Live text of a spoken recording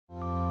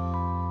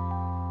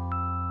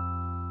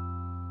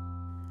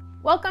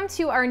Welcome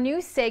to our new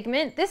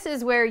segment. This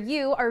is where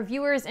you, our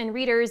viewers and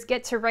readers,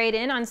 get to write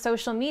in on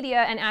social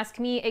media and ask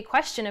me a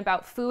question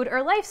about food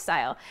or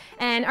lifestyle.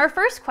 And our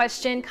first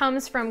question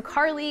comes from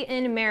Carly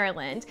in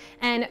Maryland.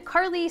 And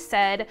Carly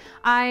said,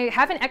 I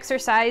haven't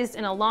exercised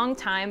in a long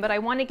time, but I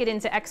want to get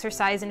into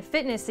exercise and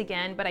fitness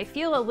again, but I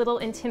feel a little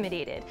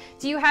intimidated.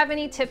 Do you have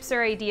any tips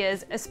or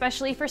ideas,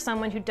 especially for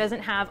someone who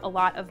doesn't have a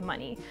lot of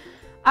money?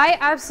 I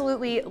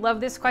absolutely love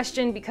this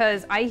question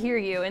because I hear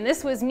you, and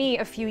this was me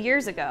a few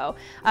years ago.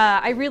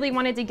 I really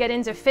wanted to get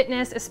into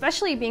fitness,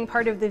 especially being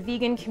part of the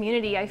vegan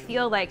community. I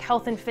feel like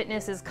health and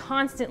fitness is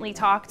constantly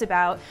talked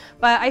about,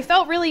 but I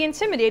felt really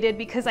intimidated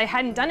because I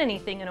hadn't done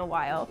anything in a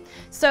while.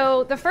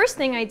 So the first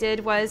thing I did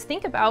was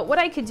think about what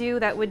I could do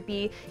that would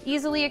be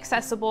easily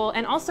accessible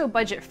and also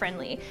budget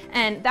friendly,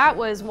 and that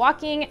was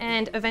walking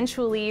and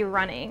eventually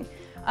running.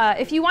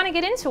 If you want to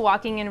get into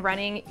walking and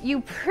running,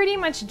 you pretty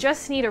much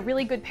just need a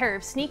really good pair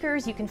of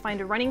sneakers. You can find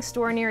a running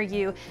store near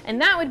you,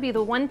 and that would be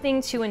the one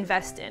thing to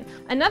invest in.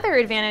 Another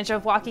advantage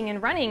of walking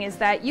and running is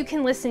that you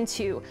can listen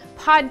to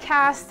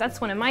podcasts. That's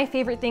one of my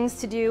favorite things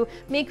to do.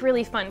 Make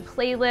really fun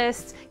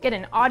playlists, get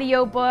an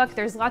audiobook.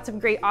 There's lots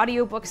of great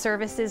audiobook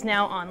services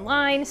now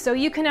online, so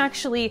you can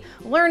actually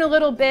learn a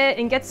little bit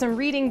and get some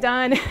reading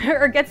done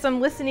or get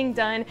some listening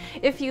done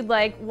if you'd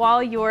like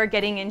while you're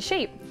getting in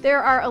shape.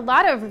 There are a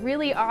lot of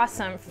really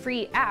awesome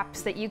free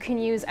apps that you can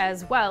use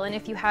as well, and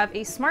if you have a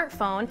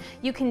smartphone,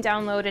 you can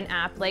download an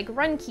app like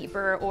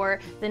Runkeeper or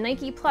the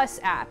Nike Plus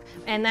app,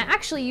 and that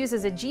actually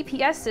uses a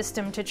GPS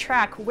system to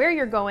track where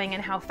you're going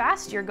and how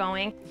fast you're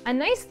going. A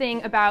nice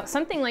thing about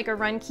something like a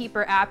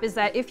Runkeeper app is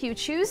that if you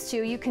choose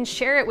to, you can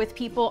share it with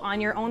people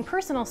on your own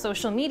personal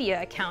social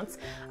media accounts.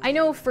 I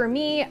know for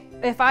me,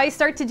 if I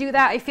start to do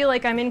that, I feel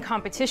like I'm in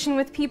competition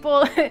with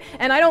people,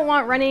 and I don't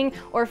want running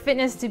or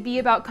fitness to be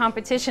about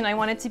competition. I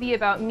want it to be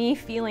about me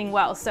feeling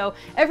well. So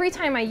every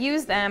time I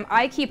use them,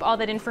 I keep all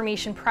that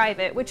information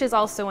private, which is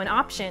also an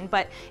option.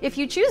 But if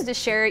you choose to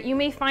share it, you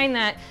may find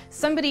that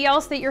somebody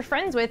else that you're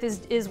friends with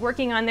is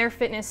working on their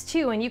fitness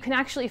too, and you can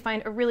actually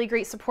find a really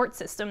great support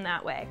system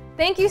that way.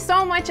 Thank you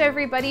so much,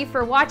 everybody,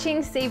 for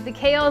watching Save the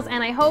Kales,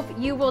 and I hope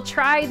you will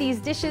try these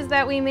dishes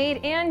that we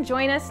made and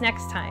join us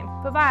next time.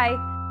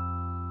 Bye-bye.